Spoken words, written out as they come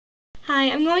Hi,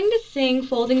 I'm going to sing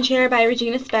Folding Chair by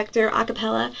Regina Spektor a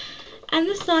cappella, and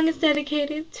this song is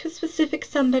dedicated to a specific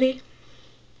somebody.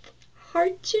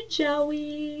 Heart to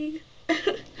Joey.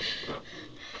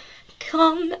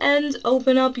 Come and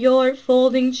open up your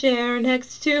folding chair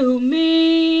next to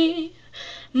me.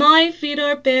 My feet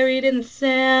are buried in the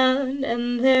sand,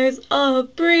 and there's a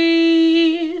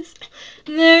breeze.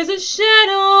 There's a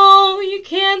shadow, you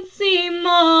can't see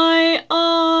my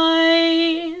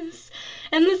eyes.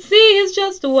 And the sea is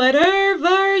just a wetter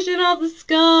version of the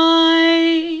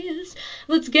skies.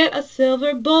 Let's get a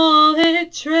silver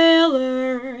bullet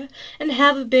trailer and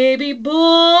have a baby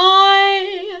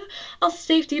boy. I'll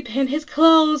safety pin his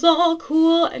clothes all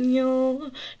cool, and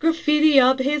you'll graffiti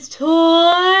up his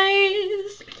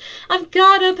toys. I've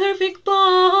got a perfect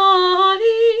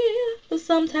body, though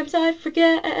sometimes I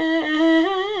forget.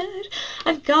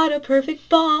 I've got a perfect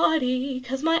body,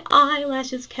 'cause my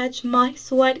eyelashes catch my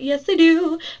sweat. Yes, they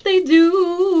do, they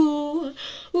do.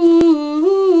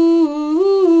 Ooh,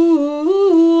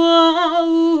 ah,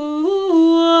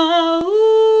 ooh, ah,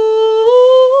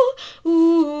 ooh, ooh,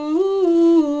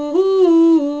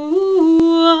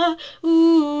 ah,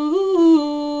 ooh.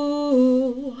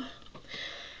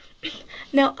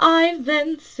 Now I've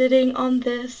been sitting on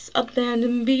this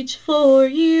abandoned beach for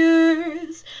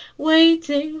years,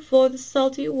 waiting for the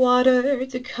salty water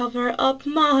to cover up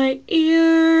my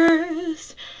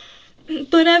ears.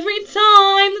 But every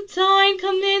time the tide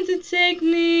comes in to take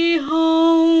me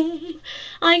home,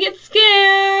 I get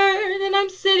scared and I'm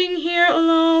sitting here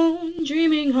alone,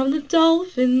 dreaming of the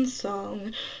dolphin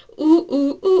song. Ooh,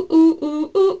 ooh, ooh, ooh, ooh,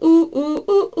 ooh, ooh, ooh,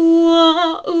 ooh, ooh,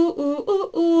 ah, ooh, ooh, ooh,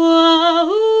 ooh, ah,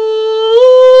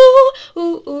 ooh, ooh,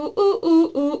 ooh, ooh, ooh,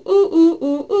 ooh, ooh,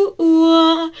 ooh, ooh, ooh,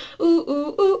 ah, ooh,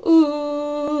 ooh, ooh,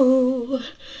 ooh.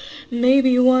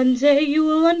 Maybe one day you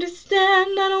will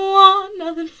understand. I don't want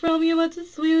nothing from you but to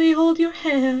sweetly hold your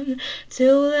hand.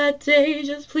 Till that day,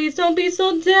 just please don't be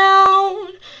so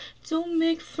down. Don't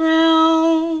make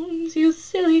frowns, you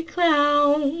silly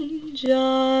clown.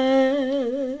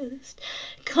 Just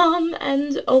come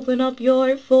and open up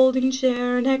your folding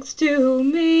chair next to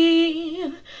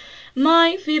me.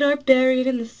 My feet are buried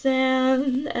in the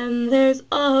sand, and there's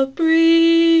a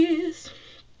breeze.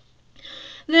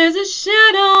 There's a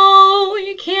shadow,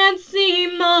 you can't see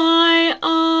my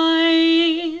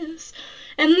eyes.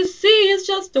 And the sea is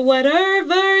just a wetter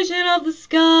version of the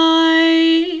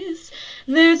skies.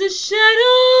 There's a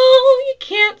shadow, you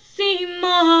can't see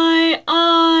my